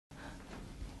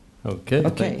Okay,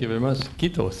 thank you very much.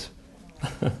 Kiitos.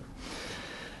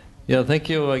 Yeah, thank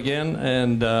you again,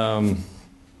 and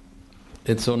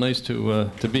it's so nice to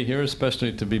be here,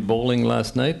 especially to be bowling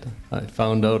last night. I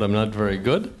found out I'm not very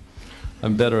good.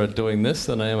 I'm better at doing this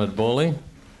than I am at bowling.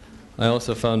 I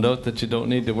also found out that you don't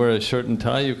need to wear a shirt and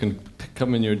tie. You can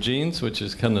come in your jeans, which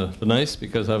is kind of nice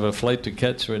because I have a flight to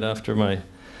catch right after my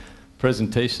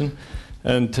presentation.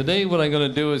 And today what I'm going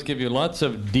to do is give you lots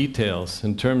of details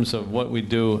in terms of what we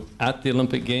do at the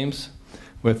Olympic Games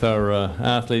with our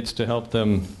athletes to help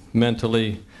them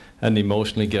mentally and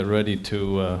emotionally get ready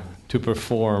to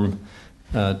perform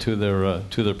to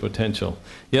their potential.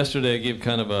 Yesterday I gave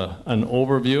kind of an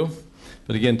overview,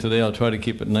 but again today I'll try to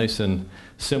keep it nice and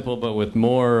simple, but with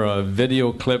more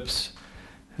video clips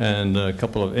and a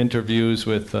couple of interviews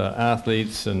with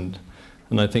athletes, and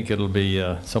I think it'll be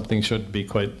something should be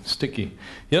quite sticky.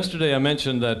 Yesterday I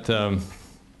mentioned that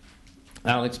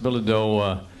Alex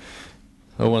Bilodeau,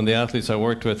 one of the athletes I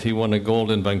worked with, he won a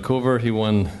gold in Vancouver. He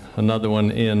won another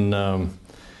one in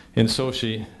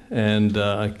Sochi. And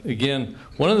again,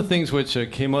 one of the things which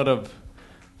came out of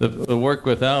the work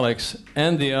with Alex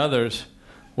and the others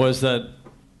was that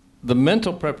the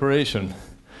mental preparation,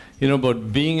 you know,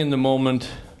 about being in the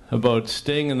moment, about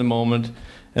staying in the moment,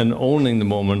 and owning the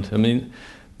moment. I mean,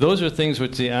 those are things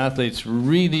which the athletes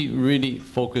really, really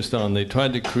focused on. They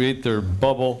tried to create their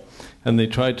bubble, and they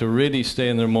tried to really stay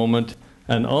in their moment,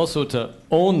 and also to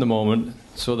own the moment,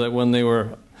 so that when they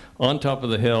were on top of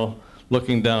the hill,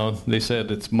 looking down, they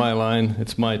said, it's my line,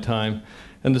 it's my time.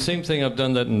 And the same thing, I've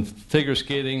done that in figure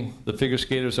skating. The figure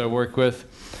skaters I work with,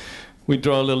 we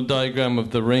draw a little diagram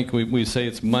of the rink. We say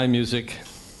it's my music,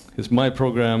 it's my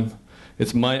program,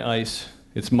 it's my ice,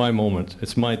 it's my moment,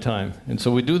 it's my time. And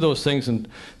so we do those things and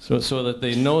so that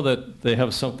they know that they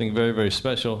have something very, very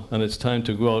special, and it's time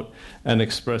to go out and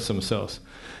express themselves.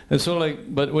 And so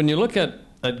but when you look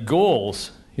at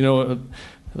goals, you know,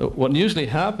 what usually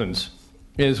happens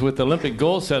is with Olympic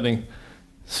goal setting,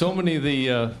 so many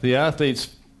of the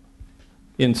athletes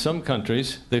in some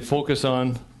countries, they focus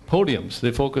on podiums,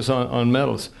 they focus on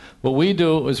medals. What we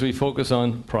do is we focus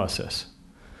on process.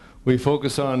 We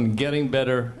focus on getting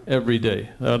better every day.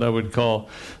 That I would call,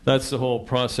 that's the whole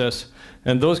process.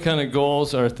 And those kind of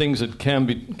goals are things that can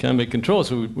be controlled.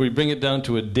 So we bring it down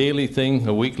to a daily thing,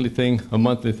 a weekly thing, a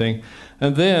monthly thing.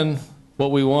 And then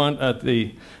what we want at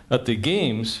the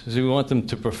games is we want them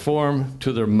to perform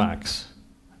to their max,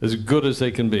 as good as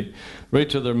they can be, right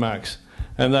to their max.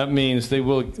 And that means they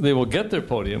will get their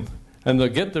podium, and they'll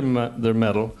get their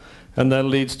medal, and that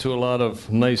leads to a lot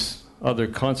of nice other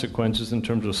consequences in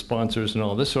terms of sponsors and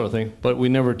all this sort of thing, but we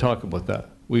never talk about that.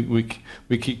 We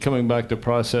keep coming back to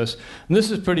process. And this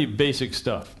is pretty basic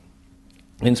stuff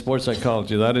in sports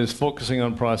psychology. That is focusing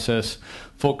on process,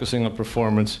 focusing on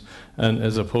performance, and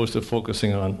as opposed to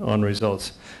focusing on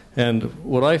results. And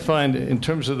what I find in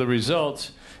terms of the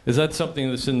results is that's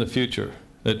something that's in the future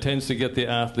that tends to get the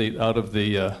athlete out of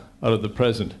the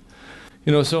present.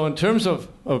 You know, so in terms of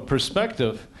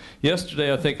perspective,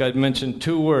 yesterday I think I'd mentioned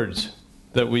two words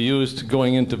that we used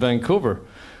going into Vancouver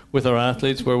with our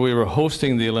athletes, where we were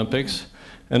hosting the Olympics,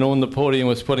 and on the podium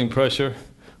was putting pressure.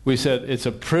 We said, it's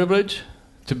a privilege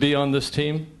to be on this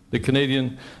team, the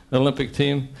Canadian Olympic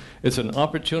team. It's an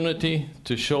opportunity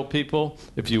to show people,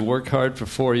 if you work hard for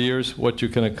 4 years, what you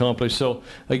can accomplish. So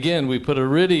again, we put a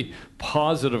really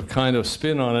positive kind of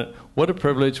spin on it. What a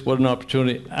privilege, what an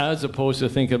opportunity, as opposed to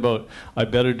thinking about, I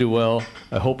better do well,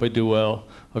 I hope I do well,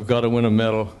 I've got to win a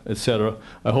medal, etc.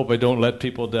 I hope I don't let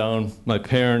people down, my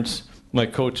parents, my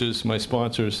coaches, my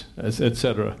sponsors,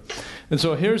 etc. And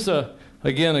so here's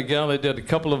again a gal I did a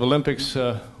couple of Olympics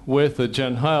with,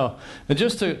 Jen Heil, and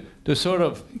just to sort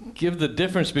of give the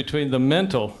difference between the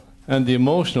mental and the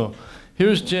emotional.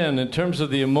 Here's Jen in terms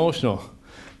of the emotional,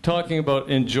 talking about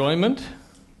enjoyment.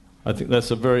 I think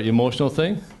that's a very emotional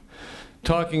thing.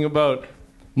 Talking about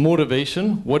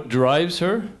motivation, what drives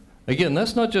her. Again,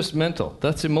 that's not just mental,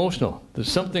 that's emotional.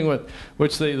 There's something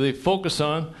which they focus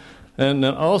on, and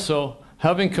then also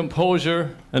having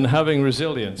composure and having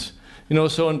resilience. You know,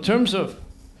 so in terms of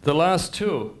the last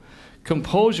two,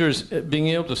 composure is being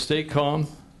able to stay calm,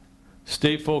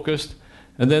 stay focused,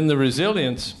 and then the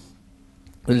resilience,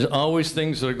 there's always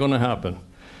things that are going to happen.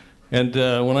 And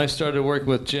when I started working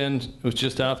with Jen, it was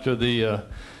just after the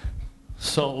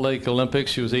Salt Lake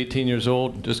Olympics. She was 18 years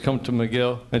old, just come to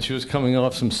McGill, and she was coming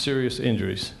off some serious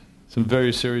injuries, some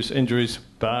very serious injuries,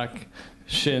 back,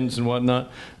 shins and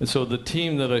whatnot. And so the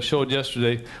team that I showed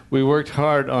yesterday, we worked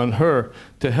hard on her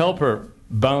to help her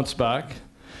bounce back.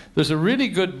 There's a really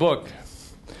good book,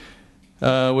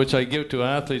 which I give to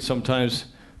athletes sometimes,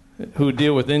 who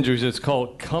deal with injuries. It's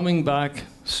called Coming Back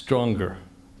Stronger.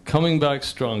 Coming Back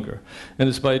Stronger. And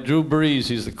it's by Drew Brees.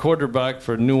 He's the quarterback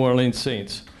for New Orleans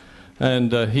Saints.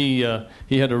 And he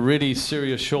had a really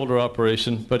serious shoulder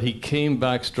operation, but he came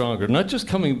back stronger. Not just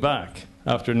coming back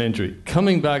after an injury,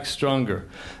 coming back stronger.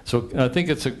 So I think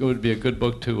it would be a good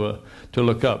book to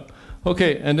look up.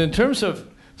 Okay, and in terms of,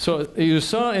 so you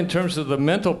saw in terms of the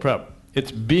mental prep,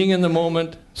 it's being in the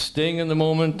moment, staying in the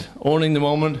moment, owning the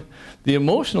moment. The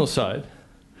emotional side,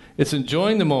 it's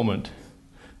enjoying the moment,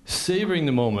 savoring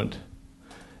the moment,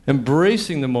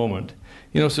 embracing the moment.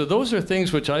 So those are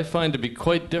things which I find to be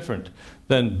quite different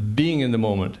than being in the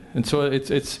moment. And so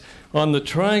it's on the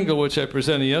triangle which I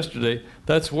presented yesterday,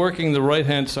 that's working the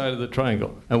right-hand side of the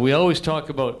triangle. And we always talk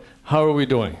about how are we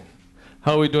doing?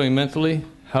 How are we doing mentally?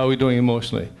 How are we doing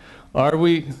emotionally? Are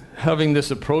we having this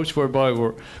approach whereby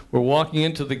we're walking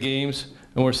into the games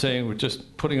and we're saying, we're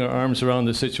just putting our arms around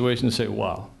the situation and say,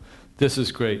 wow, this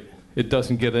is great. It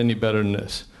doesn't get any better than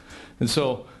this. And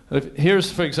so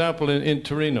here's, for example, in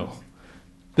Torino,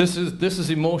 this is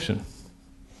emotion.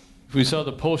 We saw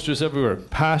the posters everywhere.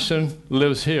 Passion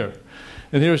lives here.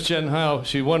 And here's Jen Howe.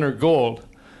 She won her gold.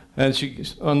 And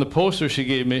on the poster she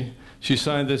gave me, she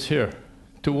signed this here.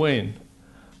 To Wayne,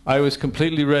 I was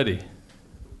completely ready.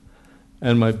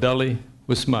 And my belly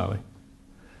was smiling.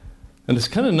 And it's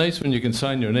kind of nice when you can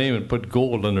sign your name and put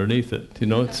gold underneath it.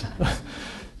 It's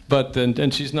but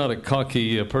and she's not a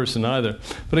cocky person either.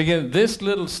 But again, this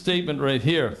little statement right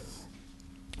here,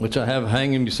 which I have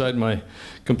hanging beside my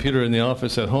computer in the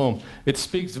office at home, it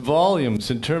speaks volumes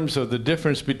in terms of the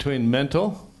difference between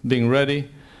mental, being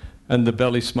ready, and the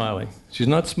belly smiling. She's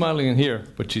not smiling in here,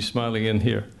 but she's smiling in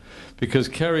here. Because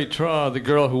Carrie Traw, the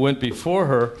girl who went before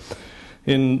her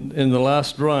in the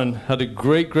last run, had a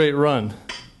great run.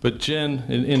 But Jen,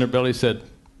 in her belly, said,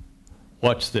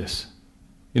 watch this.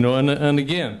 And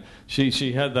again,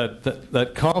 she had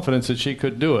that confidence that she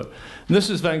could do it. And this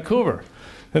is Vancouver.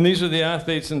 And these are the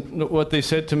athletes, and what they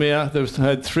said to me, I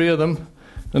had 3 of them,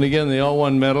 and again, they all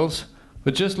won medals.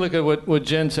 But just look at what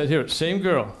Jen said here. Same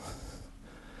girl.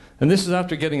 And this is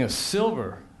after getting a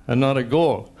silver and not a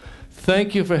gold.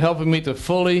 Thank you for helping me to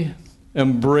fully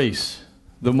embrace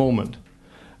the moment.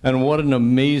 And what an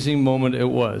amazing moment it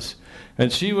was.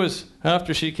 And she was,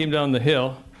 after she came down the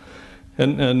hill,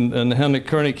 and Hannah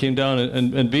Kearney came down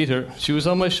and beat her, she was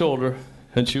on my shoulder,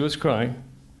 and she was crying,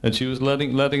 and she was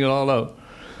letting it all out.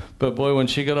 But boy, when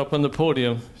she got up on the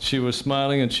podium, she was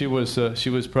smiling and she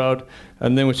was proud.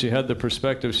 And then when she had the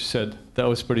perspective, she said, that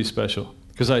was pretty special.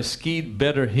 Because I skied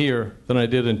better here than I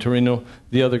did in Torino.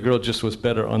 The other girl just was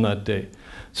better on that day.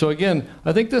 So again,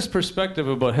 I think this perspective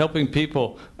about helping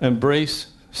people embrace,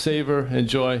 savor,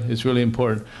 enjoy is really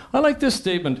important. I like this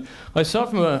statement. I saw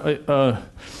from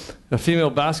a female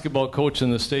basketball coach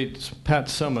in the States, Pat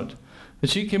Summitt.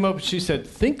 And she came up and she said,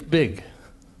 think big.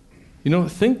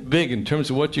 Think big in terms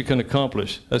of what you can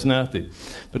accomplish as an athlete,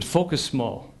 but focus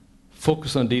small.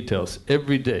 Focus on details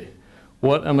every day.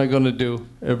 What am I going to do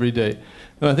every day?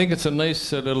 And I think it's a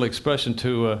nice little expression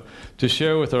to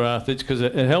share with our athletes because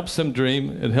it helps them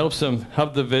dream, it helps them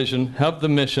have the vision, have the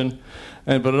mission,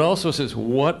 but it also says,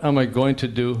 what am I going to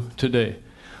do today?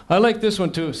 I like this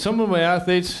one too. Some of my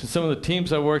athletes, some of the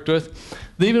teams I worked with,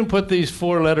 they even put these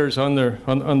 4 letters on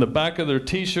the back of their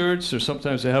T-shirts, or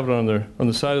sometimes they have it on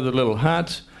the side of their little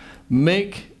hats.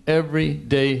 Make every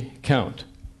day count.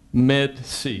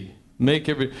 MED-C.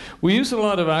 We use a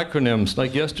lot of acronyms.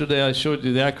 Like yesterday, I showed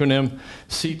you the acronym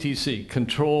CTC,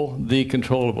 Control the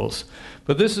Controllables.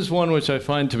 But this is one which I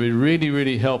find to be really,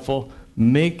 really helpful.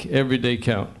 Make every day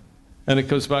count. And it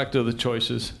goes back to the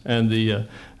choices and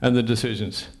the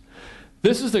decisions.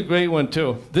 This is the great one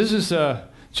too. This is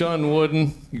John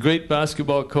Wooden, great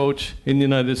basketball coach in the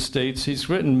United States. He's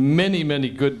written many, many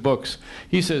good books.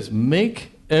 He says,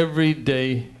 make every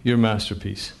day your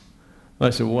masterpiece. I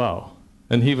said, wow.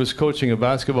 And he was coaching a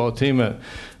basketball team at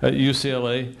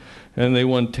UCLA, and they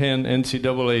won 10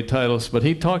 NCAA titles. But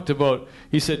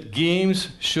he said, games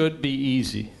should be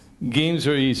easy. Games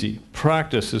are easy.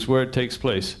 Practice is where it takes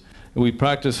place. And we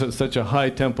practice at such a high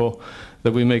tempo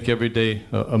that we make every day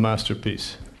a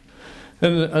masterpiece.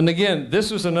 And again,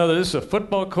 this is a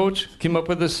football coach came up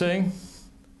with this saying,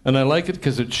 and I like it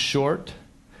because it's short.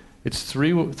 It's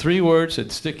three words,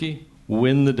 it's sticky.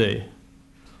 Win the day.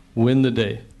 Win the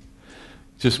day.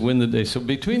 Just win the day. So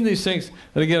between these things,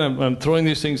 and again, I'm throwing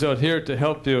these things out here to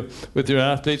help you with your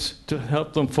athletes, to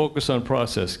help them focus on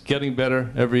process, getting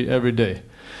better every day.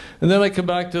 And then I come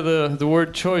back to the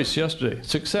word choice yesterday.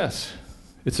 Success.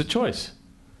 It's a choice.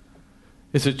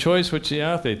 It's a choice which the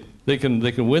athlete, they can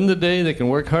win the day, they can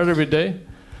work hard every day.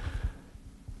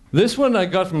 This one I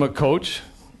got from a coach,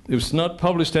 It was not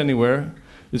published anywhere.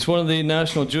 It's one of the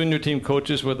national junior team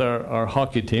coaches with our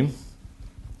hockey team.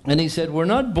 And he said, we're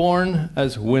not born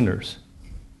as winners.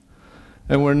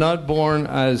 And we're not born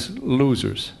as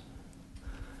losers.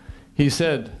 He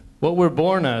said, what we're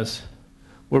born as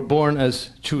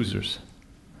choosers.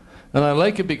 And I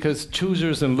like it because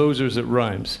choosers and losers, it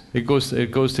rhymes. It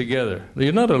goes together.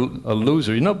 You're not a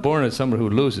loser. You're not born as someone who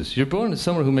loses. You're born as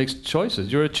someone who makes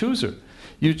choices. You're a chooser.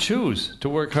 You choose to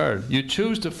work hard. You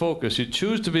choose to focus. You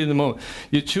choose to be in the moment.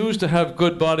 You choose to have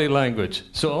good body language.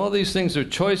 So all these things are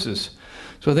choices.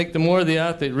 So I think the more the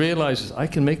athlete realizes, I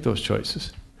can make those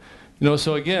choices. You know,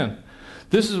 so again,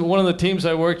 this is one of the teams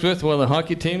I worked with, one of the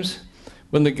hockey teams.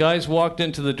 When the guys walked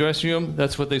into the dressing room,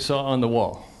 that's what they saw on the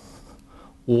wall.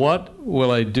 What will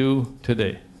I do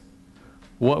today?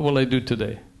 What will I do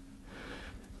today?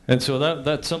 And so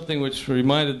that's something which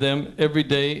reminded them every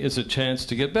day is a chance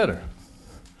to get better.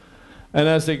 And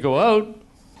as they go out,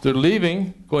 they're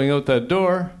leaving, going out that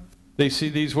door, they see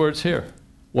these words here.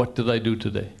 What did I do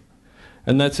today?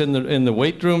 And that's in the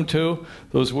weight room too.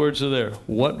 Those words are there.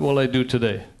 What will I do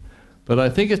today? But I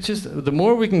think it's just, the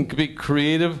more we can be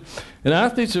creative, and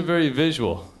athletes are very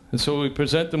visual. And so we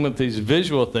present them with these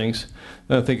visual things,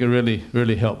 and I think it really,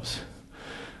 really helps.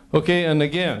 Okay, and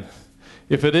again,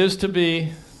 if it is to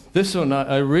be, this one,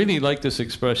 I really like this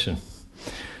expression.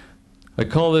 I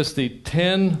call this the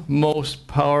 10 most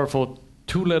powerful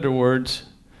two-letter words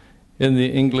in the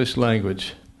English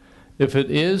language. If it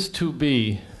is to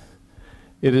be,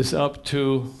 it is up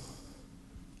to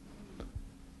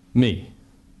me.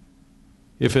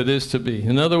 If it is to be.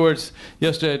 In other words,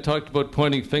 yesterday I talked about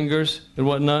pointing fingers and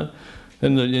whatnot,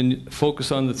 and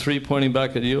focus on the three pointing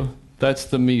back at you. That's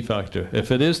the me factor. If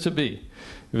it is to be,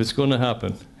 if it's going to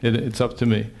happen, it's up to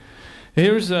me.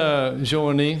 Here's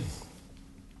Joanie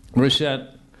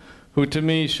Richette, who to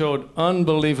me showed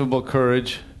unbelievable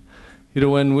courage. You know,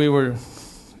 when we were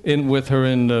in with her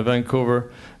in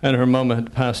Vancouver, and her mama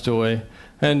had passed away.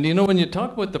 And you know, when you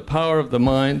talk about the power of the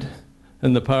mind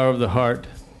and the power of the heart,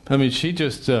 I mean, she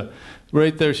just,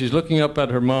 right there, she's looking up at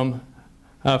her mom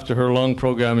after her long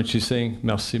program, and she's saying,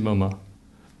 Merci, Mama.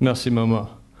 Merci, Mama.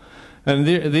 And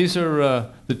these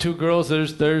are the two girls.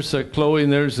 There's Chloe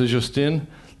and there's Justine.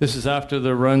 This is after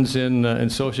their runs in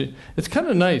Sochi. It's kind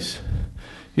of nice,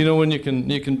 you know, when you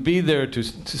can be there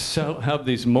to have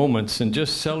these moments and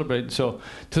just celebrate. So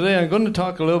today I'm going to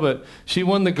talk a little bit. She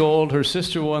won the gold. Her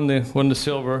sister won the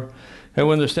silver. And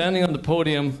when they're standing on the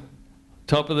podium,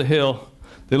 top of the hill,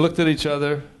 they looked at each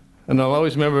other, and I'll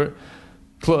always remember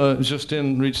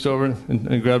Justine reached over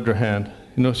and grabbed her hand.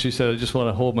 You know, she said, I just want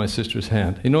to hold my sister's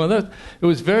hand. You know, it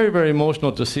was very, very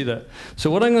emotional to see that.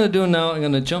 So what I'm going to do now, I'm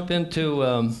going to jump into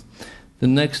the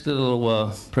next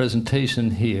little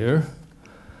presentation here.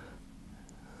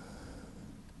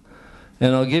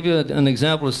 And I'll give you an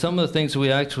example of some of the things we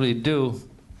actually do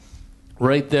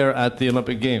right there at the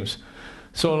Olympic Games.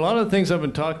 So a lot of the things I've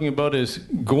been talking about is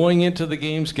going into the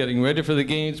games, getting ready for the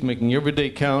games, making every day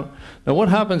count. Now what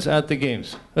happens at the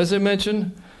games? As I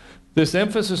mentioned, this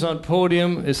emphasis on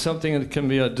podium is something that can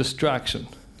be a distraction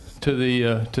to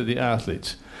the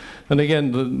athletes. And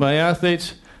again, my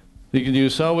athletes, you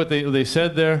saw what they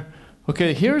said there.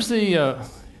 Okay, here's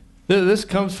this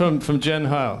comes from Jen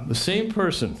Heil, the same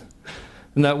person,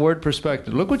 and that word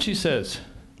perspective. Look what she says.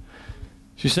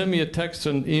 She sent me a text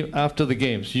after the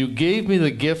games. You gave me the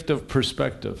gift of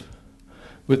perspective.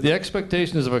 With the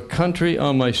expectations of a country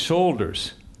on my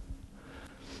shoulders,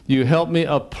 you helped me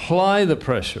apply the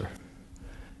pressure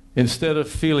instead of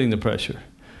feeling the pressure.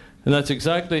 And that's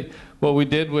exactly what we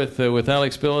did with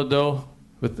Alex Bilodeau,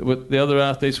 with the other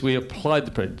athletes. We applied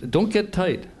the pressure. Don't get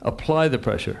tight. Apply the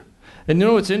pressure. And you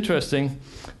know what's interesting?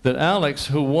 That Alex,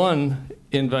 who won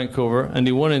in Vancouver and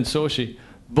he won in Sochi,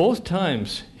 both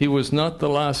times he was not the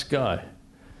last guy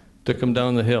to come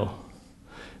down the hill.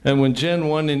 And when Jen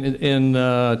won in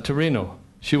Torino,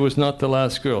 she was not the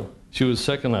last girl. She was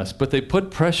second last. But they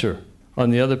put pressure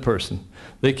on the other person.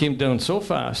 They came down so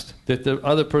fast that the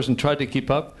other person tried to keep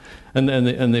up, and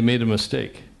they made a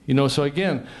mistake. You know, so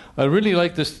again, I really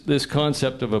like this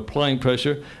concept of applying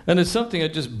pressure, and it's something I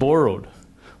just borrowed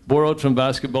from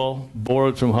basketball,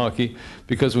 borrowed from hockey,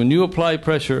 because when you apply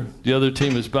pressure, the other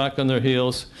team is back on their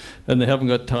heels, and they haven't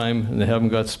got time, and they haven't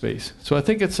got space. So I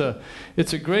think it's a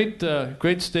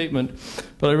great statement,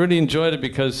 but I really enjoyed it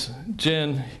because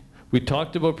Jen, we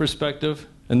talked about perspective,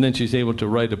 and then she's able to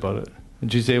write about it,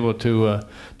 and she's able to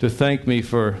thank me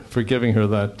for giving her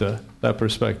that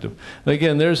perspective. And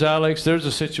again, there's Alex. There's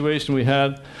a situation we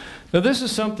had. Now this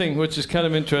is something which is kind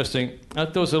of interesting.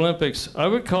 At those Olympics, I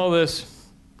would call this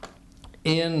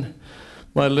in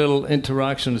my little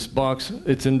interactionist box.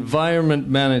 It's environment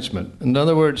management. In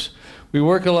other words, we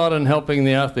work a lot on helping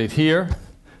the athlete here.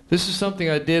 This is something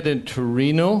I did in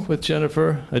Torino with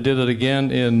Jennifer. I did it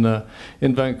again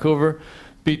in Vancouver.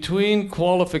 Between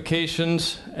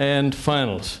qualifications and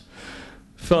finals,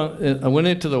 I went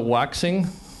into the waxing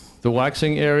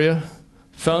area,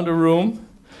 found a room,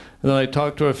 and then I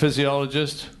talked to our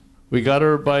physiologist. We got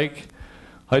her a bike.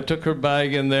 I took her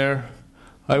bag in there.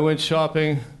 I went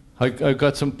shopping. I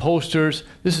got some posters.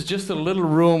 This is just a little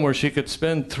room where she could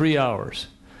spend 3 hours.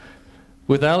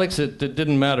 With Alex, it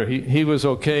didn't matter. He was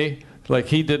okay. Like,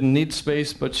 he didn't need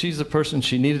space, but she's the person,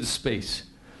 she needed space.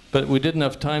 But we didn't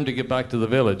have time to get back to the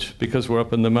village because we're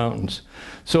up in the mountains.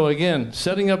 So again,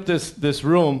 setting up this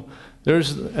room,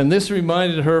 and this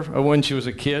reminded her of when she was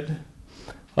a kid,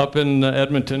 up in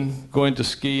Edmonton, going to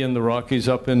ski in the Rockies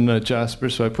up in Jasper.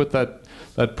 So I put that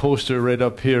poster right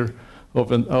up here,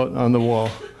 out on the wall.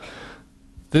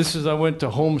 I went to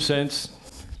Home Sense,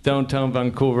 downtown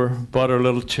Vancouver, bought her a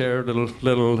little chair,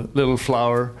 little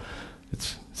flower.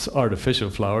 It's artificial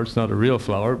flower, it's not a real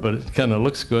flower, but it kind of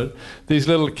looks good. These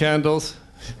little candles,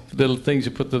 little things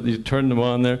you turn them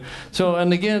on there. So,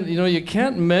 and again, you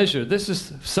can't measure. This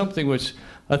is something which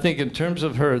I think in terms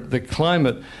of the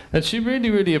climate, and she really,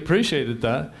 really appreciated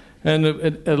that. And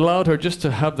it allowed her just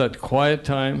to have that quiet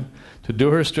time to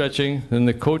do her stretching. And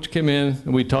the coach came in,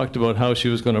 and we talked about how she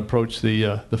was going to approach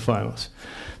the finals.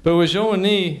 But with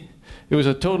Joanie, it was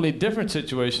a totally different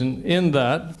situation in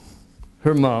that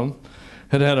her mom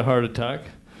had had a heart attack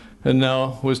and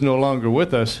now was no longer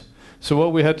with us. So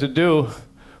what we had to do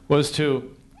was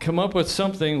to come up with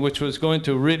something which was going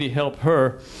to really help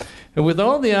her. And with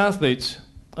all the athletes,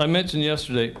 I mentioned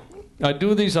yesterday, I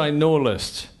do these I know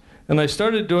lists. And I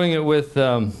started doing it with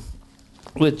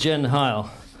Jen Heil.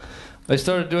 I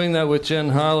started doing that with Jen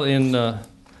Heil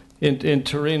in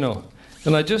Torino.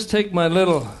 And I just take my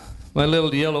little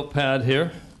yellow pad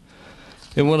here,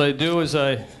 and what I do is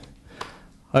I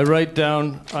write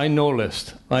down I know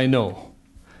list, I know.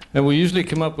 And we usually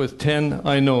come up with 10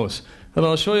 I knows. And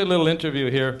I'll show you a little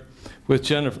interview here with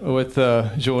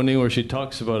Joanie where she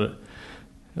talks about it.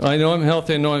 I know I'm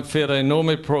healthy, I know I'm fit, I know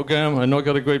my program, I know I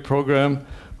got a great program,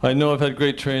 I know I've had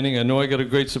great training, I know I got a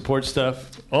great support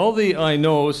staff. All the I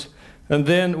knows, and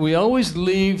then we always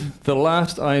leave the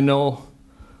last I know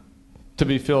to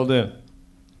be filled in,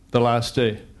 the last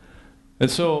day.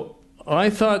 And so I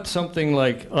thought something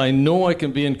like, I know I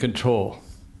can be in control,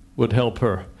 would help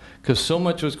her, because so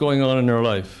much was going on in her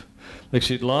life. Like,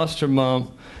 she'd lost her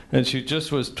mom, and she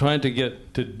just was trying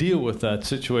to deal with that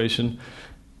situation.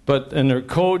 And her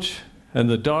coach and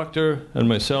the doctor and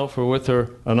myself were with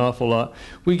her an awful lot.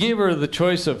 We gave her the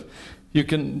choice of,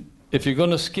 if you're going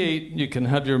to skate, you can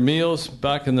have your meals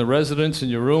back in the residence in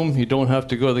your room. You don't have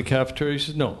to go to the cafeteria.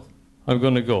 She said, no, I'm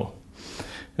going to go.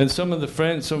 And some of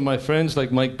my friends,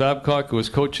 like Mike Babcock, who was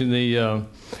coaching the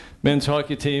men's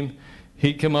hockey team,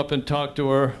 he'd come up and talk to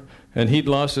her, and he'd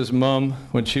lost his mom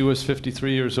when she was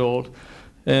 53 years old.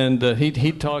 And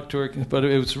he'd talk to her, but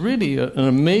it was really an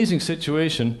amazing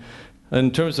situation in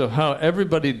terms of how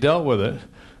everybody dealt with it.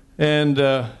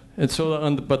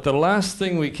 But the last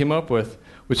thing we came up with,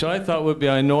 which I thought would be,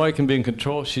 I know I can be in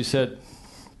control, she said,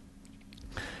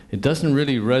 it doesn't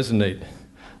really resonate.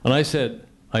 And I said,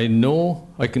 I know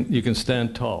you can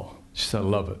stand tall. She said, I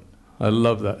love it. I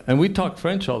love that. And we talk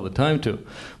French all the time too.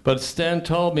 But stand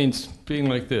tall means being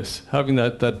like this, having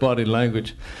that body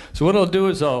language. So what I'll do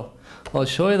is I'll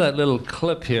show you that little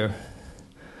clip here.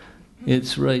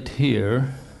 It's right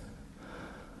here.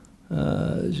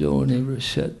 Joanie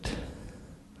Rochette.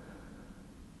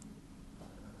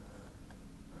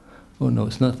 Oh no,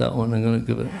 it's not that one. I'm going to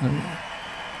give it.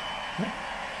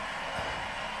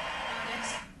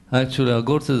 Actually, I'll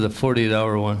go to the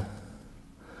 48-hour one.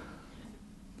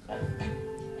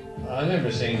 I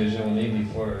remember saying to Joanie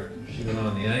before she went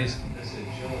on the ice, I said,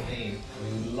 Joanie,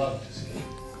 we love to skate.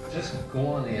 Just go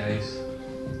on the ice.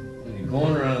 When you're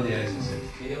going around the ice, I said,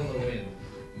 feel the wind.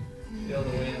 Feel the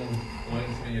wind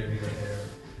going through your hair.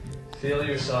 Feel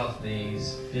your soft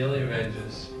knees. Feel your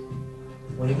edges.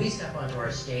 When we step onto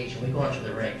our stage and we go onto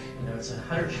the rink, it's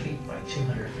 100 feet by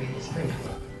 200 feet. It's pretty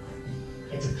cool.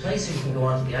 It's a place where you can go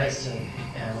onto the ice,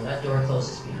 and when that door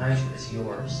closes behind you, it's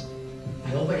yours.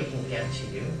 Nobody can get to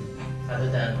you other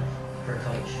than her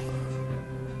coach.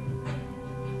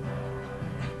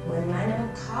 When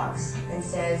Mano talks and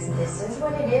says, this is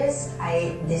what it is,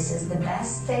 this is the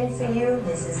best thing for you,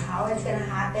 this is how it's going to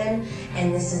happen,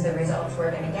 and this is the results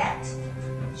we're going to get,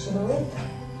 she believed him.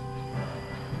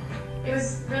 It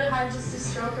was really hard just to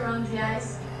stroke around the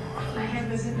ice. My head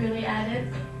wasn't really at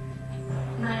it.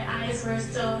 My eyes were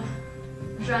still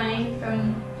drying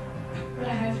from what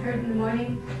I had heard in the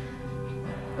morning.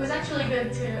 It was actually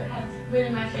good to have wind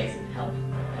in my face and help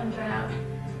them dry out.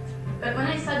 But when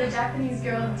I saw the Japanese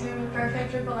girl do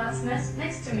perfect triple Fs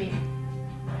next to me,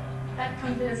 that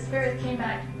competitive spirit came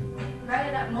back right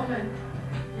at that moment,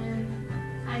 and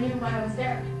I knew why I was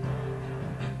there.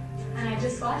 And I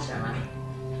just watched her, I'm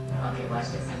like, okay, watch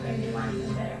this, I'm going to do one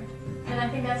even better. And I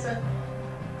think that's what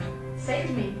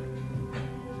saved me.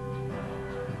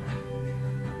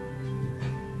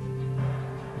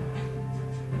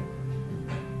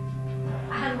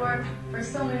 I had worked for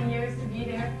so many years to be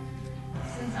there.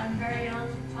 Since I'm very young,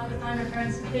 all the time my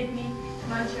parents would take me to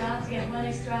Montreal to get 1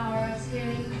 extra hour of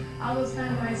skating. All those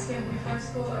times when I skated before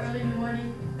school early in the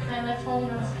morning, and I left home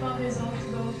when I was 12 years old to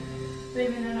go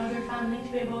live in another family,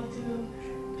 to be able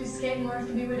to skate more,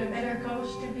 to be with a better coach,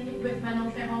 to be with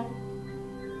Manon Ferron.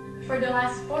 For the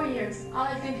last 4 years, all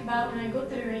I think about when I go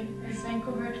to the rink is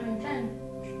Vancouver 2010.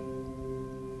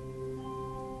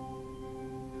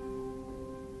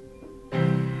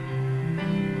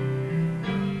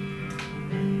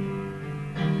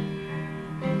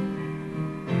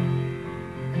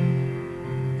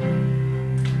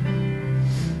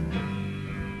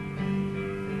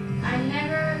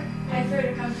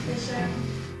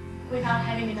 Without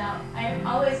having a doubt. I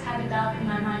always had a doubt in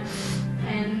my mind,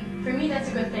 and for me that's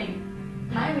a good thing.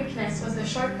 My weakness was the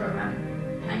short program.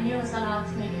 I knew I was not allowed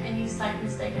to make any slight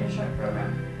mistake in a short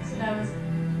program, so that was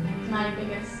my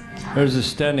biggest challenge. There's a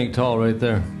standing tall right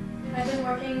there. I've been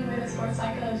working with a sports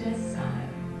psychologist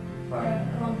for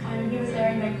a long time, and he was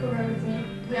there in Vancouver with me.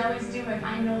 We always do an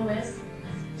I know list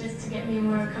just to get me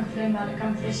more confident about the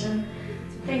competition.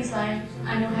 Things like,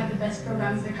 I know I have the best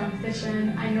programs in the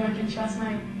competition, I know I can trust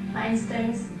my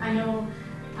instincts, I know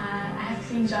I have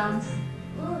clean jumps,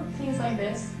 things like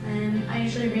this. And I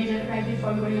usually read it right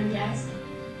before going on the ice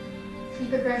and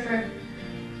prepare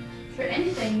for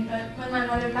anything. But when my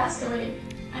mother passed away,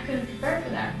 I couldn't prepare for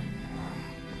that.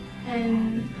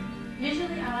 And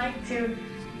usually I like to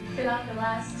fill out the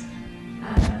last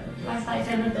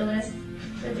item of the list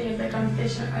the day of the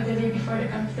competition or the day before the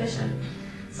competition.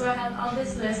 So I had all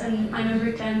this list, and my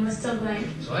number 10 was still blank.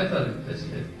 So I thought,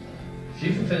 if you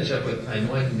can finish up with, I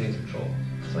know I can be in control.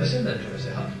 So I said that to her, I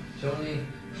said, Joni,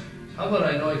 how about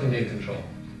I know I can be in control?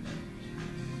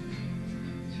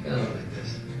 She kind of went like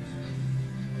this.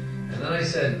 And then I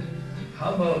said,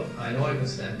 how about I know I can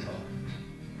stand tall?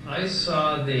 I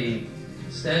saw the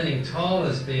standing tall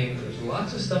as being, there's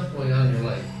lots of stuff going on in your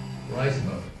life. Rise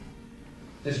above it.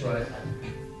 Just rise.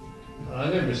 I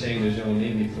remember saying to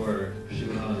Joni before she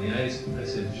went on the ice, I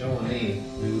said, Joni,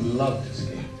 we love to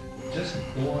skate. Just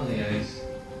go on the ice.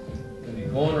 When you're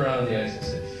going around the ice, I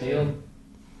said, feel.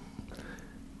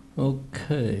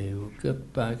 Okay, we'll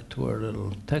get back to our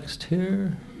little text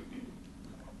here.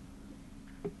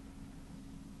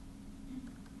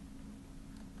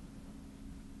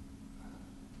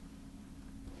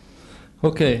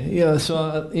 Okay, yeah,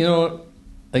 so,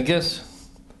 I guess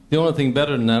the only thing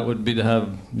better than that would be to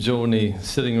have Joni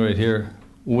sitting right here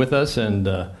with us and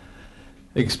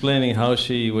explaining how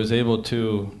she was able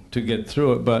to get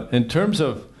through it. But in terms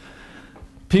of,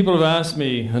 people have asked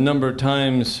me a number of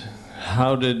times,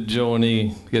 how did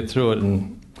Joni get through it?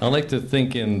 And I like to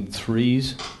think in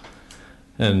threes.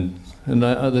 And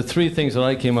the three things that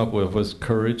I came up with was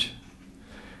courage.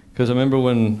 Because I remember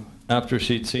when, after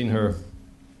she'd seen her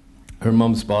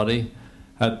mom's body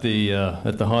at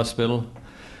the hospital,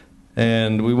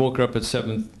 and we woke her up at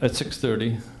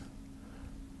 6:30,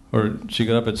 or she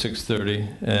got up at 6:30,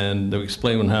 and they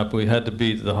explained what happened. We had to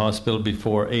be to the hospital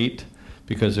before 8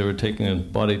 because they were taking a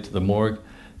body to the morgue.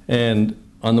 And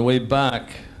on the way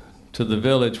back to the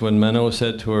village, when Manon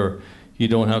said to her, you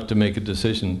don't have to make a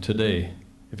decision today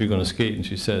if you're going to skate, and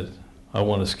she said, I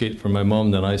want to skate for my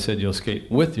mom, then I said, you'll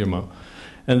skate with your mom.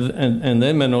 And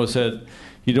then Manon said,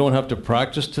 you don't have to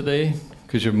practice today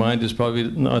because your mind is probably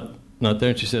not there.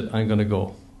 And she said, I'm going to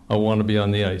go. I want to be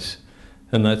on the ice.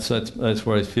 And that's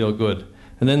where I feel good.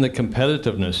 And then the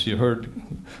competitiveness, you heard,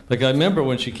 like I remember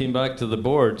when she came back to the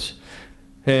boards,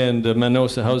 and Manon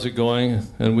said, how's it going?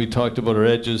 And we talked about her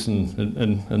edges and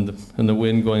the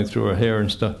wind going through her hair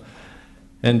and stuff.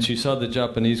 And she saw the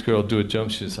Japanese girl do a jump.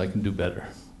 She says, I can do better.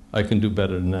 I can do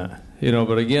better than that.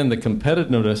 But again, the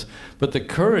competitiveness, but the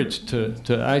courage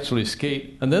to actually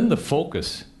skate, and then the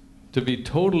focus, to be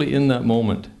totally in that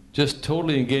moment, just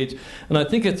totally engaged. And I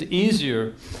think it's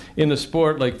easier in a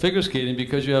sport like figure skating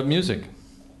because you have music,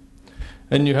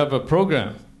 and you have a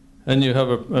program, and you have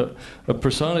a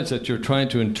personage that you're trying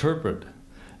to interpret.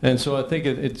 And so I think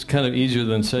it's kind of easier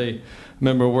than, say, I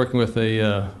remember working with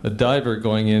a diver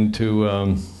going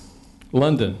into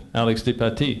London, Alex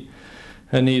Depatie.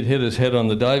 and he'd hit his head on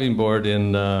the diving board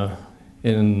in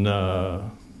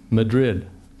Madrid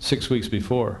 6 weeks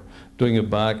before, doing it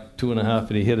back 2.5,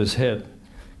 and he hit his head,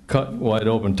 cut wide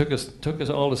open, took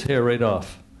all his hair right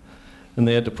off. And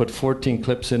they had to put 14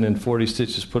 clips in and 40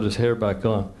 stitches, put his hair back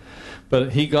on.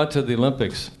 But he got to the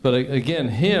Olympics. But again,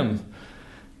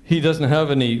 he doesn't have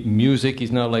any music.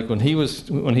 He's not like when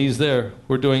he's there,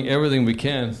 we're doing everything we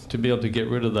can to be able to get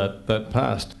rid of that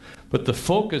past. But the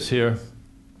focus here,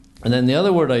 and then the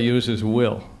other word I use is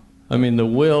will. I mean, the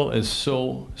will is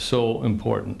so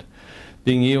important.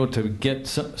 Being able to get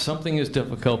something is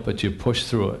difficult, but you push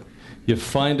through it. You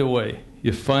find a way.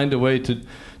 You find a way to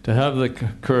have the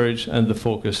courage and the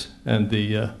focus and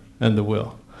the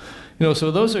will. You know,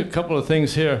 so those are a couple of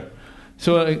things here.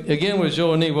 So again, with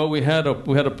Joanie, well, we had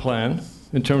a plan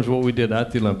in terms of what we did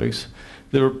at the Olympics.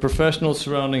 There were professionals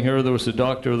surrounding her. There was a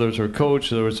doctor, there was her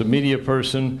coach, there was a media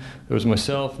person, there was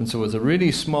myself, and so it was a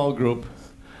really small group.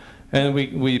 And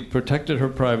we protected her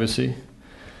privacy.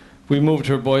 We moved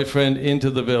her boyfriend into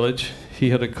the village.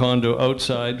 He had a condo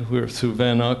outside. Through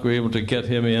Van Ock, we were able to get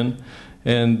him in.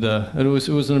 And it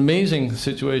was an amazing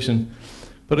situation.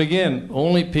 But again,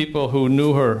 only people who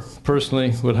knew her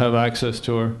personally would have access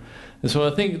to her. And so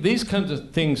I think these kinds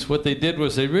of things, what they did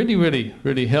was they really, really,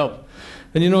 really helped.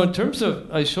 And you know, in terms of,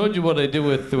 I showed you what I did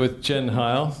with Jen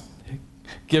Heil,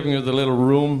 giving her the little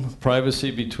room,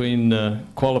 privacy between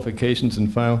qualifications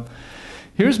and final.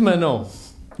 Here's Manon.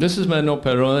 This is Manon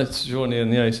Perron, that's Joanie on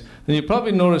the ice. And you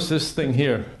probably notice this thing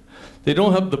here. They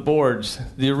don't have the boards.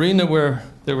 The arena where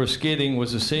they were skating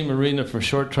was the same arena for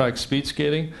short track speed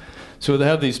skating. So they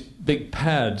have these big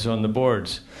pads on the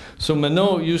boards. So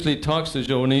Manon usually talks to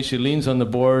Joanie. She leans on the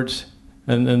boards,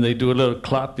 and then they do a little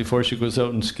clap before she goes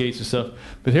out and skates and stuff.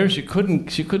 But here she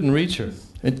couldn't reach her.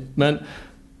 It meant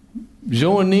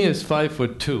Joanie is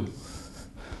 5'2".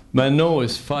 Manon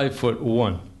is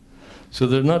 5'1". So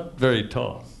they're not very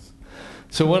tall.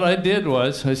 So what I did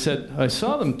was, I said, I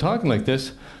saw them talking like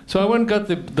this, so I went and got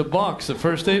the box, the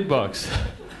first aid box.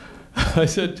 I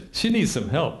said, she needs some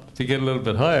help to get a little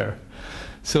bit higher.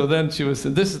 So then she was,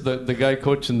 this is the guy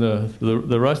coaching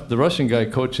the Russian guy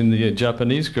coaching the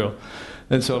Japanese girl.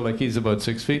 And so like he's about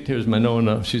 6 feet, here's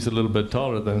Manon, she's a little bit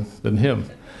taller than him.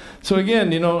 So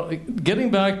again, you know,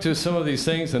 getting back to some of these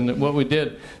things and what we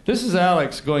did, this is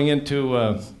Alex going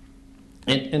into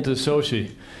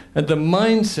Sochi. And the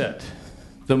mindset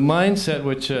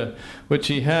which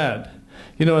he had,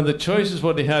 you know, and the choices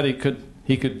what he had, he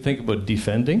could think about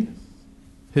defending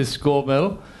his gold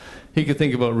medal. He could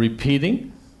think about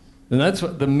repeating. And that's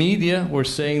what the media were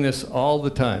saying this all the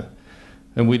time.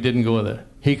 And we didn't go there.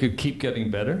 He could keep getting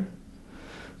better.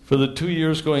 For the 2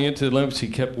 years going into the Olympics, he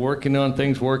kept working on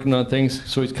things.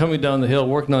 So he's coming down the hill,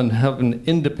 working on having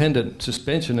independent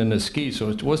suspension in his ski. So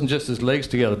it wasn't just his legs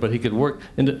together, but he could work,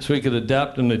 so he could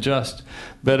adapt and adjust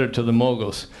better to the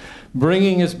moguls.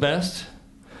 Bringing his best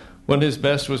when his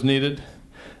best was needed,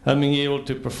 and being able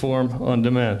to perform on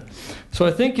demand. So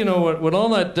I think, you know, what all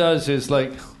that does is,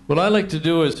 like, what I like to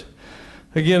do is,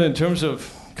 again, in terms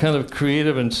of kind of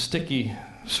creative and sticky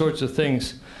sorts of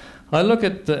things, I look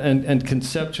at and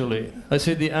conceptually, I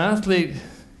say the athlete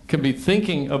can be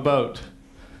thinking about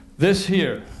this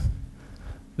here.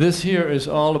 This here is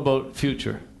all about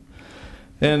future.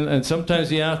 And sometimes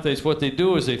the athletes, what they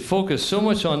do is they focus so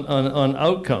much on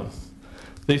outcome.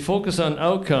 They focus on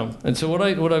outcome. And so what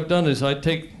I've done is I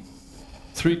take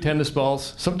 3 tennis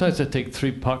balls. Sometimes I take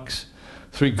 3 pucks,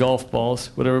 3 golf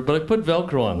balls, whatever, but I put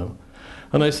Velcro on them.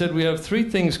 And I said, we have 3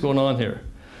 things going on here.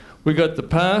 We got the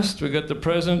past, we got the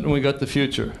present, and we got the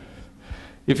future.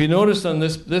 If you notice on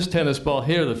this tennis ball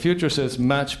here, the future says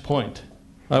match point.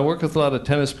 I work with a lot of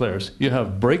tennis players. You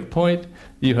have break point,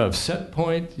 you have set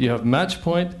point, you have match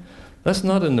point. That's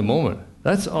not in the moment.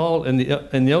 That's all in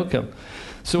the outcome.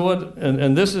 So what?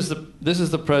 And this is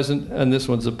the present, and this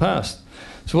one's the past.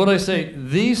 So what I say,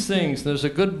 these things. There's a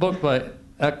good book by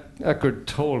Eckhart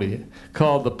Tolle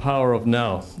called The Power of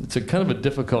Now. It's a kind of a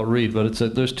difficult read, but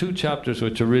there's 2 chapters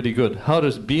which are really good. How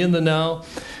to be in the now,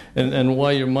 and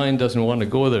why your mind doesn't want to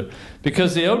go there.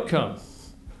 Because the outcome,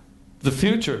 the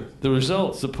future, the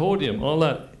results, the podium, all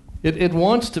that, it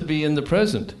wants to be in the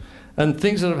present. And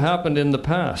things that have happened in the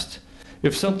past.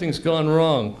 If something's gone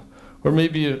wrong, or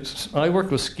maybe I work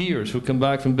with skiers who come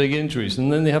back from big injuries,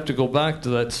 and then they have to go back to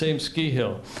that same ski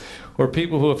hill. Or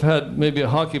people who have had, maybe a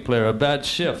hockey player, a bad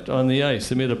shift on the ice,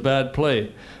 they made a bad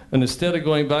play. And instead of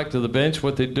going back to the bench,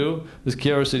 what they do, as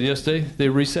Kiara said yesterday, they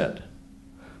reset.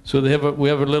 So we have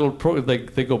a little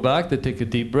they go back, they take a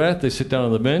deep breath, they sit down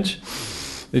on the bench,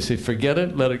 they say, forget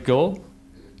it, let it go.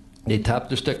 They tap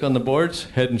their stick on the boards,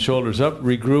 head and shoulders up,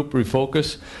 regroup,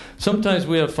 refocus. Sometimes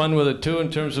we have fun with it too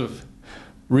in terms of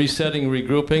resetting,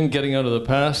 regrouping, getting out of the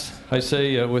past. I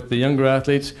say with the younger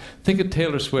athletes, think of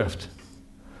Taylor Swift.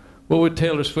 What would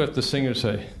Taylor Swift, the singer,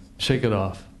 say? Shake it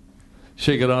off.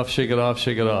 Shake it off, shake it off,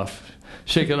 shake it off.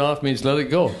 Shake it off means let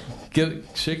it go.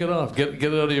 Shake it off. Get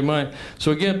it out of your mind.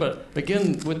 So again,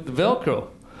 with the Velcro,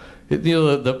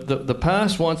 the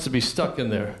past wants to be stuck in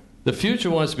there. The future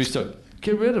wants to be stuck.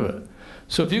 Get rid of it.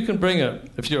 So if you can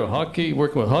if you're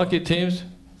working with hockey teams,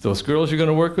 those girls you're going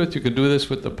to work with, you can do this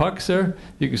with the pucks there.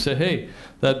 You can say, hey,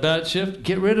 that bad shift,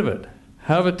 get rid of it.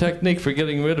 Have a technique for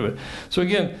getting rid of it. So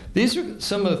again, these are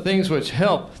some of the things which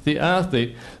help the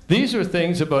athlete. These are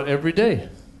things about every day.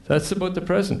 That's about the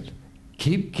present.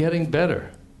 Keep getting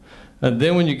better. And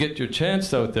then when you get your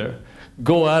chance out there,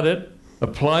 go at it,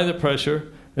 apply the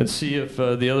pressure, and see if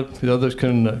the others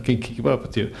can keep up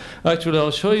with you. Actually,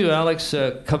 I'll show you Alex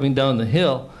coming down the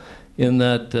hill in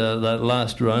that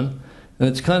last run. And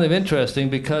it's kind of interesting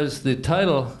because the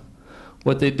title,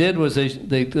 what they did was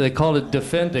they called it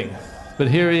defending. But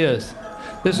here he is.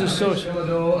 This is so...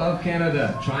 Philadelphia of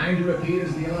Canada, trying to repeat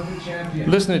as the Olympic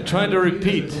champion. Listen to trying to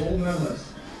repeat. His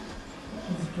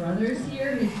brother's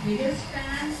here, his biggest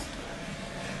fan.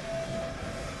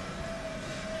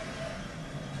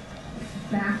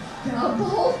 Back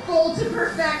double full to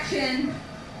perfection.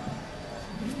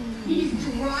 He's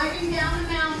driving down the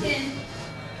mountain.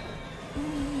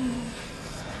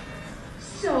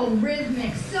 So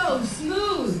rhythmic, so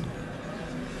smooth.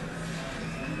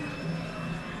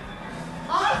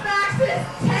 Off axis,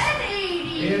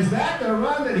 1080. Is that the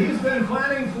run that he's been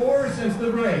planning for since the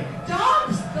break?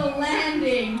 Stops the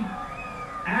landing.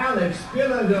 Alex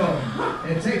Bilodeau.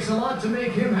 It takes a lot to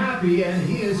make him happy, and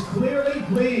he is clearly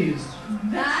pleased.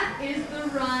 That is the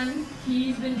run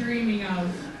he's been dreaming of.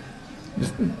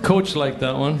 Coach liked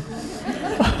that one.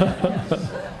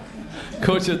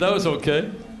 Coach said that was okay.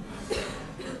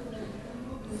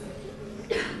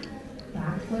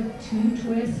 Back foot, 2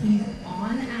 twists. He's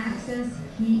on axis.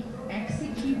 He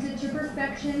executes it to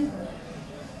perfection.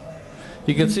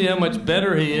 You can see how much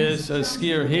better he is as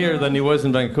skier here than he was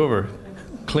in Vancouver.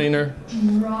 Cleaner.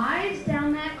 Drives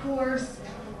down that course,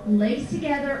 lays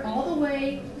together all the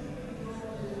way.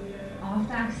 Off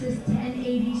axis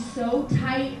 1080, so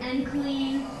tight and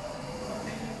clean.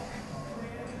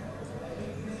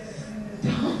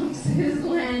 Stops his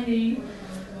landing.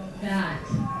 That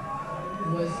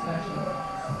was special.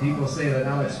 People say that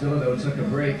Alex Bilodeau took a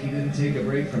break. He didn't take a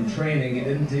break from training. He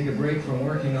didn't take a break from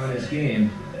working on his game.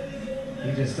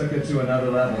 He just took it to another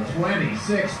level.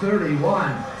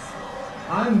 26:31.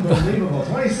 Unbelievable.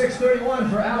 26:31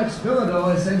 for Alex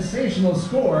Bilodeau, a sensational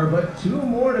score, but 2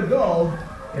 more to go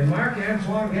in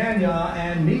Marc-Antoine Gagnon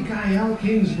and Mikhail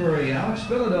Kingsbury. Alex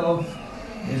Bilodeau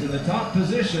is in the top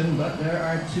position, but there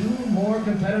are 2 more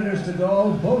competitors to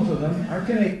go. Both of them are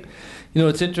Canadian. You know,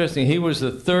 it's interesting. He was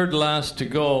the 3rd last to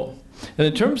go. And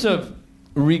in terms of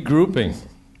regrouping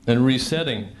and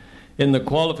resetting, in the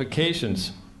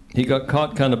qualifications, he got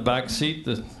caught kind of backseat.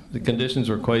 The conditions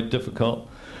were quite difficult.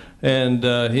 And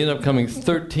he ended up coming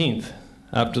 13th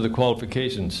after the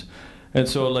qualifications. And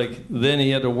so, then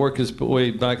he had to work his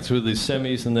way back through the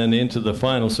semis and then into the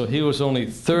final. So he was only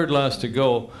 3rd last to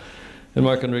go. And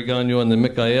Marc-André Gagnon and then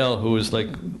Mikhail, who was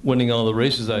winning all the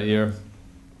races that year,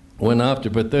 went after.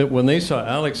 But when they saw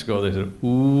Alex go, they said,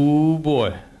 ooh,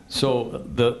 boy. So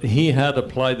he had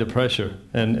applied the pressure.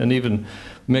 And even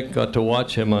Mick got to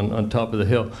watch him on top of the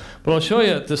hill. But I'll show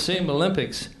you at the same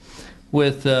Olympics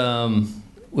with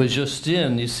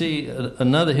Justin. You see,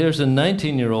 here's a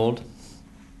 19-year-old.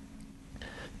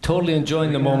 Totally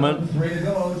enjoying the moment. 3 to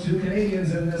go. 2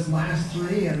 Canadians in this last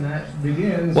 3, and that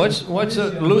begins. What's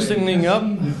it loosening up?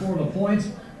 Before the points,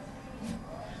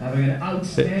 having an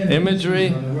outstanding imagery,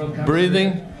 on the World Cup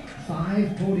breathing. Today. 5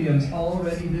 podiums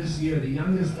already this year, the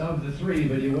youngest of the 3,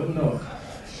 but you wouldn't know it.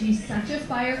 She's such a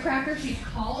firecracker. She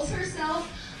calls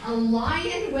herself a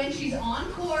lion when she's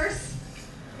on course.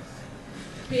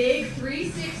 Big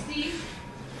 360.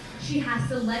 She has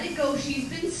to let it go. She's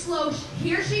been slow.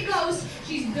 Here she goes.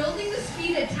 She's building the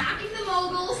speed, attacking the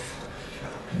moguls.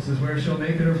 This is where she'll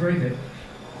make it or break it.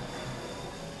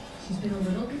 She's been a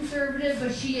little conservative,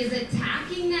 but she is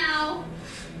attacking now.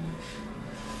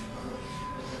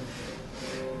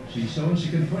 She's shown she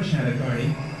can push Hannah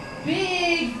Carney.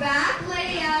 Big back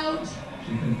layout.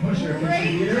 She can push her.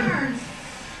 Great turns.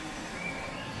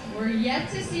 We're yet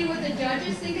to see what the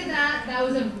judges think of that. That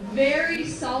was a very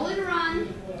solid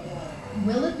run.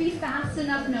 Will it be fast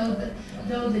enough? No,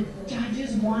 though the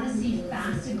judges want to see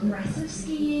fast, aggressive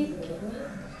skiing.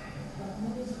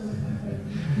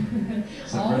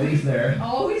 Some relief there.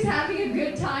 Always having a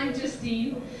good time,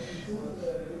 Justine.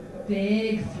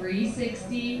 Big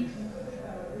 360.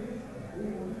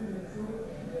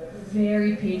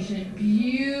 Very patient,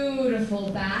 beautiful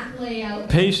back layout.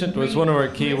 Patient was one of our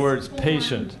key words,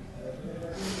 patient.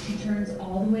 She turns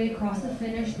all the way across the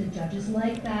finish. The judges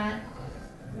like that.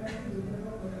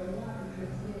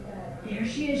 There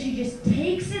she is. She just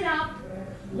takes it up,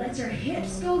 lets her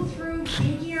hips go through,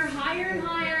 taking her higher and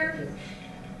higher.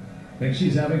 Think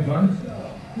she's having fun?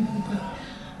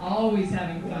 Always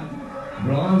having fun.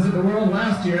 Bronze at the World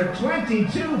last year,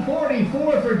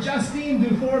 22:44 for Justine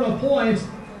Dufour-Lapointe.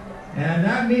 And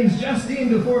that means Justine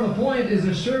Dufour-Lapointe is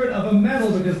assured of a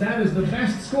medal because that is the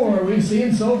best score we've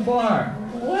seen so far.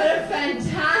 What a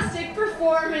fantastic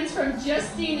performance from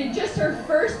Justine in just her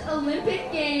first Olympic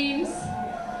Games.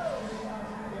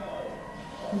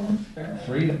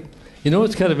 Freedom. You know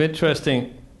what's kind of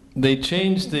interesting? They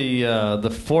changed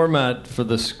the format for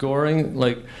the scoring.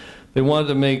 Like, they wanted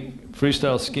to make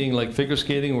freestyle skiing like figure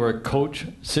skating, where a coach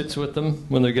sits with them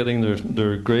when they're getting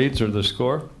their grades or their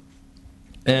score.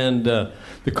 And the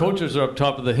coaches are up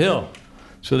top of the hill,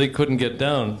 so they couldn't get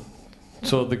down.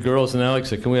 So the girls and Alex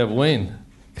said, "Can we have Wayne?"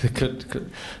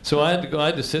 So I had to go. I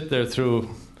had to sit there through,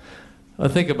 I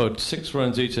think, about 6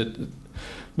 runs each. At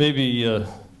maybe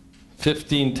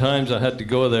 15 times I had to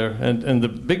go there. And the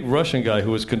big Russian guy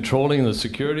who was controlling the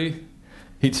security,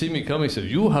 he'd see me coming. He said,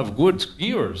 "You have good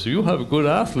skiers. You have good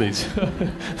athletes."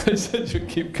 I said, "You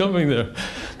keep coming there."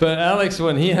 But Alex,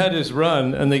 when he had his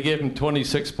run and they gave him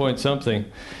 26 point something,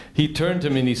 he turned to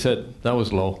me and he said, "That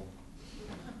was low."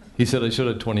 He said, "I should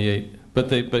have 28." But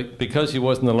because he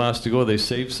wasn't the last to go, they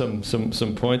saved some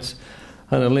points.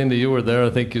 And Alinda, you were there. I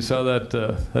think you saw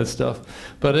that stuff.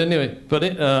 But anyway,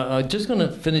 I'm just going to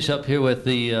finish up here with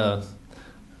the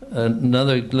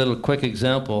another little quick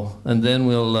example, and then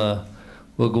we'll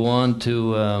go on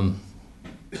to a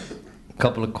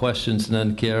couple of questions, and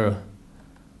then Kiara.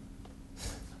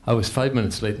 I was 5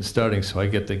 minutes late in starting, so I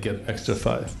get to get extra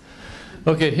 5.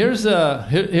 Okay, here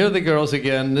are the girls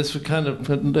again. This was kind of,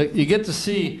 you get to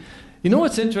see. You know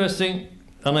what's interesting?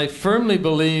 And I firmly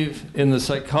believe in the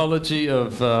psychology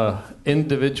of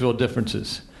individual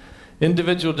differences.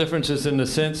 Individual differences in the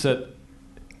sense that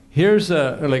here's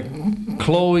like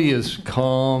Chloe is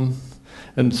calm,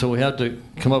 and so we have to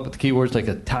come up with keywords like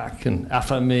attack and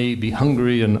affamé, be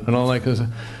hungry, and all that kind of stuff.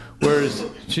 Whereas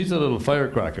she's a little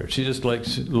firecracker. She just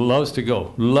loves to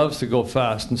go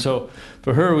fast. And so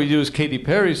for her, we use Katy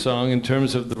Perry's song in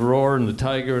terms of the roar and the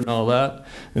tiger and all that,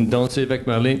 and Danser avec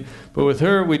Marlene. But with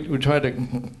her, we try to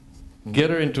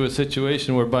get her into a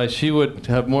situation whereby she would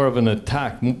have more of an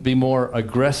attack, be more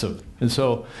aggressive.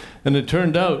 And it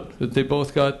turned out that they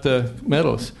both got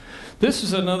medals. This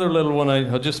is another little one.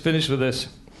 I'll just finish with this.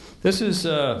 This is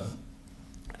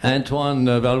Antoine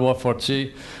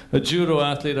Valois-Fortier, a judo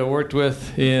athlete I worked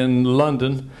with in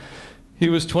London. He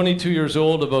was 22 years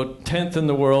old, about 10th in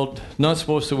the world, not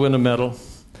supposed to win a medal.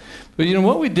 But you know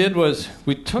what we did was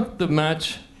we took the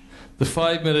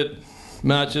 5-minute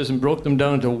matches, and broke them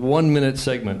down into 1-minute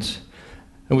segments.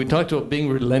 And we talked about being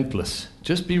relentless.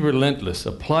 Just be relentless.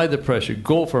 Apply the pressure.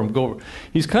 Go for him.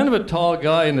 He's kind of a tall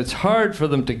guy, and it's hard for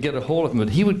them to get a hold of him.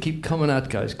 But he would keep coming at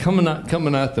guys, coming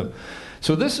at them.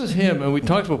 So this is him, and we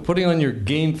talked about putting on your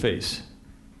game face.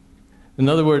 In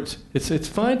other words, it's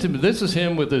fine to. This is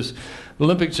him with his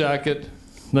Olympic jacket,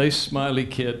 nice smiley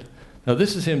kid. Now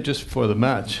this is him just before the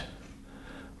match.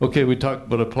 Okay, we talked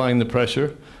about applying the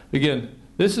pressure. Again,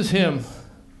 this is him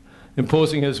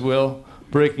imposing his will,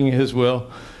 breaking his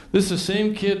will. This is the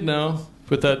same kid now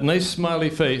with that nice smiley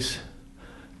face.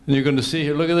 And you're going to see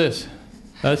here, look at this.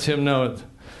 That's him now.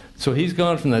 So he's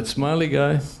gone from that smiley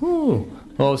guy, all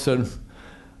of a sudden,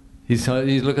 he's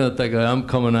looking at that guy, I'm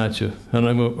coming at you. And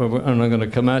I'm going to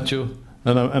come at you,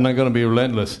 and I'm going to be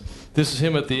relentless. This is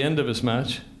him at the end of his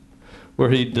match, where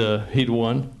he'd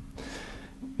won.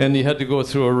 And he had to go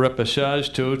through a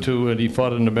repechage too, and he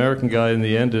fought an American guy in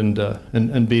the end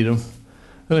and beat him.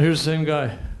 And here's the same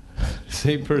guy,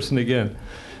 same person again.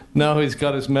 Now he's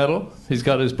got his medal. He's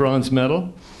got his bronze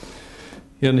medal,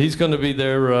 and he's going to be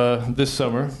there this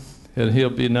summer. And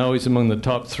he's among the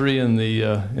top 3 in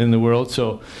the world.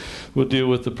 So we'll deal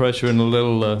with the pressure in a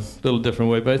little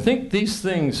different way. But I think these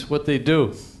things, what they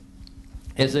do,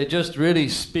 is they just really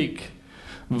speak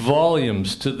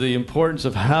volumes to the importance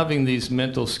of having these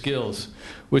mental skills,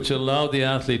 which allow the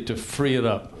athlete to free it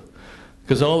up.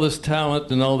 Because all this talent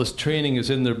and all this training is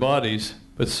in their bodies,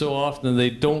 but so often they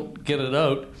don't get it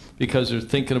out because they're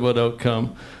thinking about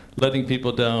outcome, letting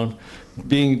people down,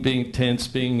 being tense,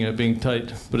 being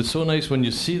tight. But it's so nice when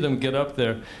you see them get up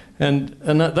there And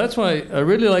that's why I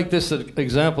really like this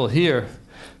example here,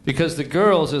 because the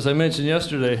girls, as I mentioned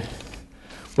yesterday,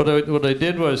 what I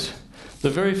did was, the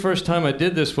very first time I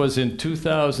did this was in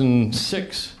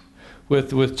 2006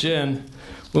 with Jen,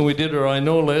 when we did her I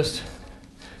know list,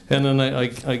 and then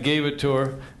I gave it to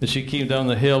her, and she came down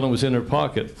the hill and was in her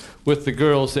pocket. With the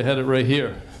girls, they had it right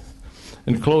here.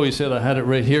 And Chloe said, I had it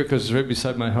right here because it's right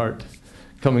beside my heart,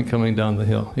 coming down the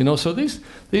hill. You know, so these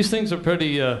things are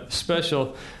pretty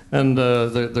special, and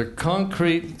they're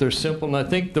concrete, they're simple, and I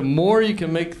think the more you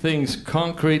can make things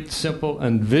concrete, simple,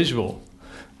 and visual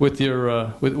with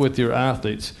your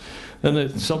athletes, and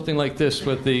it's something like this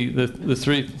with the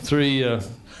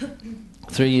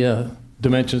three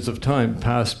dimensions of time: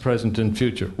 past, present, and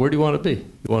future. Where do you want to be?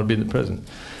 You want to be in the present.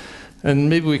 And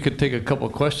maybe we could take a couple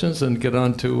of questions and get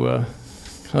on to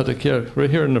how to care.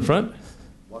 Right here in the front.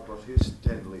 What was his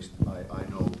 10 list? I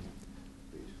know,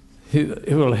 please.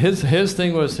 Well, his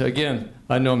thing was, again,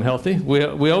 I know I'm healthy.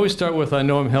 We always start with I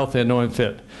know I'm healthy, I know I'm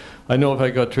fit. I know if I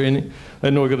got training.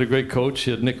 I know I got a great coach.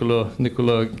 He had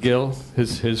Nicola Gill,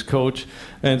 his coach.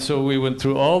 And so we went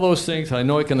through all those things. I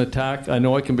know I can attack. I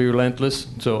know I can be relentless.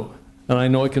 And I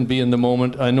know I can be in the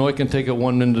moment. I know I can take it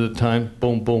 1 minute at a time.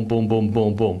 Boom, boom, boom, boom,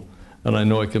 boom, boom. And I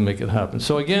know I can make it happen.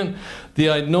 So again, the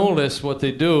I know list, what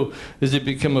they do is they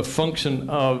become a function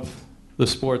of the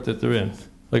sport that they're in.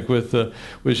 Like with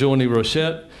Joni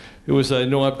Rochette, it was, I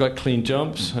know I've got clean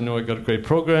jumps. I know I got a great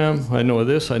program. I know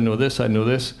this, I know this, I know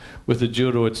this. With the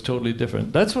judo, it's totally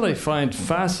different. That's what I find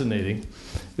fascinating,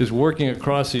 is working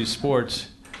across these sports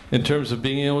in terms of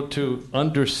being able to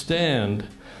understand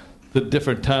the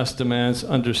different task demands,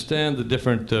 understand the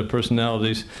different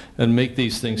personalities, and make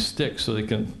these things stick so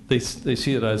they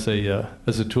see it as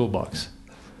a toolbox.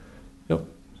 Yep.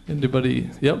 Anybody?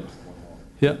 Yep.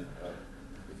 Yeah.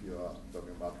 If you are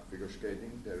talking about figure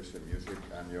skating, there is the music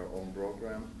and your own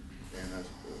program. And as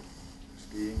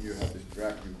skiing, you have this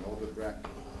track, you know the track.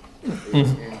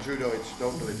 In judo, it's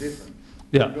totally different.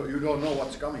 Yeah. You don't know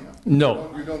what's coming up. No.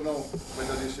 You don't know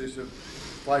whether this is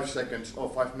 5 seconds or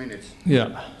 5 minutes.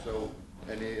 Yeah. So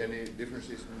any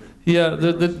differences? Yeah,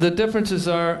 the differences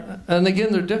are, and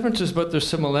again, they're differences, but they're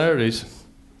similarities.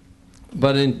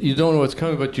 But you don't know what's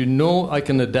coming, but you know I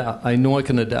can adapt. I know I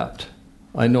can adapt.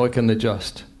 I know I can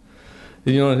adjust.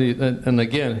 You know, and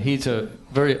again, he's a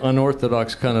very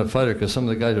unorthodox kind of fighter, because some of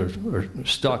the guys are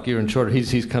stockier and shorter.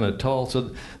 He's kind of tall,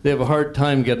 so they have a hard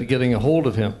time getting a hold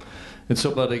of him. And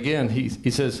so, but again,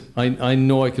 he says, I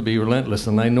know I can be relentless,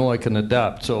 and I know I can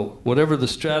adapt. So whatever the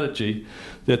strategy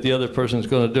that the other person is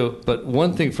going to do, but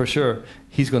one thing for sure,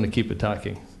 he's going to keep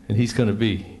attacking, and he's going to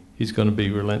be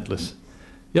relentless.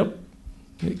 Yep.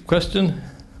 Question?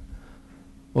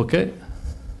 Okay.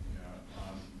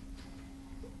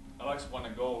 Alex won a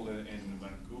gold in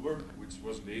Vancouver, which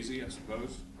wasn't easy, I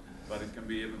suppose, but it can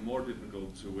be even more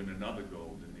difficult to win another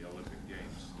gold in the Olympic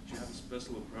Games. Did you have a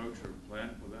special approach or plan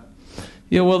for that?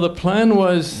 Yeah, well, the plan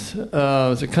was,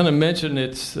 as I kind of mentioned,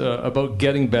 it's about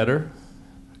getting better,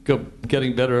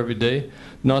 getting better every day,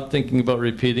 not thinking about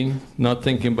repeating, not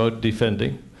thinking about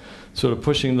defending, sort of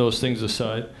pushing those things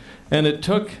aside. And it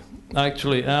took,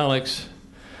 actually, Alex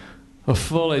a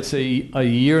full, I'd say, a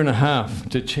year and a half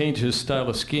to change his style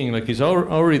of skiing. Like, he's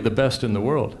already the best in the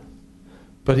world,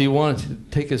 but he wanted to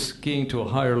take his skiing to a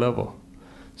higher level.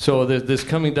 So this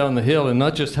coming down the hill and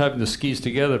not just having the skis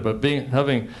together, but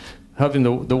having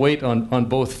the weight on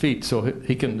both feet, so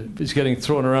he's getting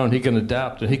thrown around, he can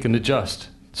adapt and he can adjust.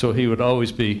 So he would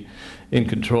always be in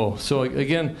control. So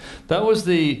again, that was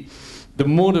the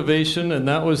motivation, and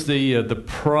that was the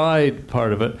pride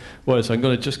part of it, was I'm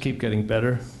going to just keep getting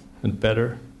better and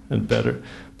better and better.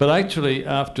 But actually,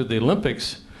 after the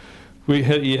Olympics, he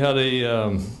had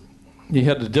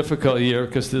a difficult year,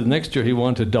 because the next year he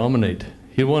wanted to dominate.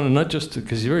 He wanted, not just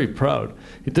because he's very proud.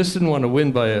 He just didn't want to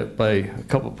win by a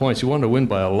couple of points. He wanted to win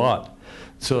by a lot.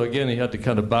 So again, he had to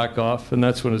kind of back off, and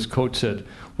that's when his coach said,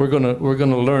 "We're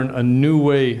gonna learn a new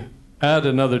way, add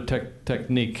another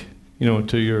technique,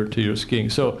 to your skiing."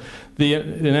 So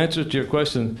in answer to your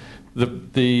question,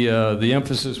 the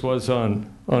emphasis was on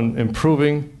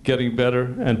improving, getting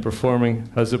better, and performing,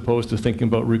 as opposed to thinking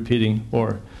about repeating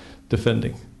or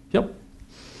defending. Yep.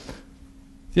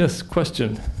 Yes,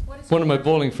 question. One of my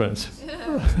bowling friends.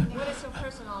 What is your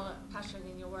personal passion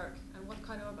in your work, and what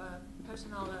kind of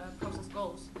personal process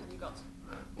goals have you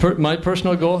got? My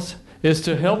personal goals is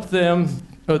to help them.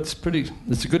 It's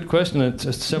a good question. It's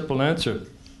a simple answer.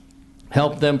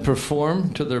 Help them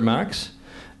perform to their max,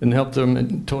 and help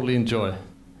them totally enjoy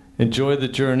the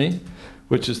journey,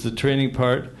 which is the training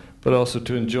part, but also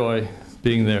to enjoy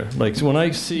being there. Like, so when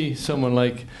I see someone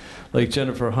like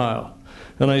Jennifer Heil,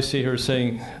 and I see her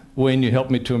saying, Wayne, you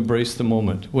helped me to embrace the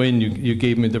moment. Wayne, you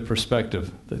gave me the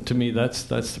perspective. To me, that's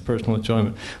the personal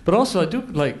enjoyment. But also, I do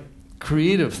like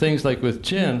creative things, like with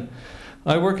Jen.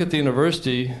 I work at the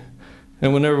university,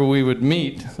 and whenever we would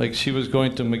meet, like she was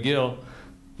going to McGill,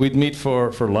 we'd meet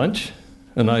for lunch,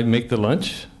 and I make the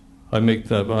lunch.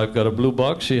 I've got a blue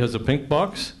box, she has a pink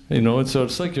box, and so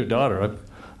it's like your daughter.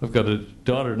 I've got a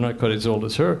daughter not quite as old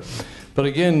as her. But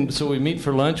again, so we meet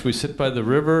for lunch, we sit by the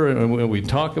river, and we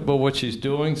talk about what she's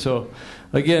doing. So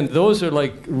again, those are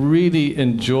like really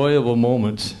enjoyable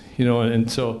moments,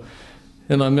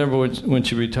 and I remember when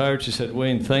she retired, she said,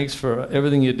 "Wayne, thanks for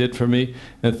everything you did for me,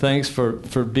 and thanks for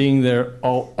being there,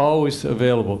 always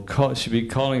available." She'd be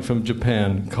calling from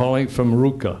Japan, calling from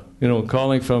Ruka,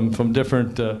 calling from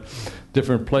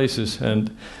different places,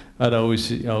 and I'd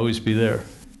always be there.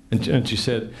 And she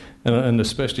said, and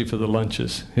especially for the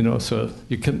lunches, so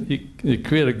you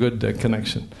create a good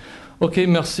connection. Okay,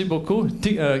 merci beaucoup.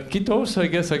 Kitos, I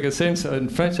guess I could say in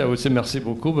French, I would say merci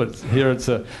beaucoup, but here it's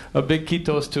a big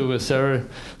kitos to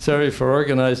Sarah for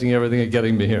organizing everything and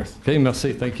getting me here. Okay,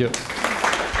 merci, thank you.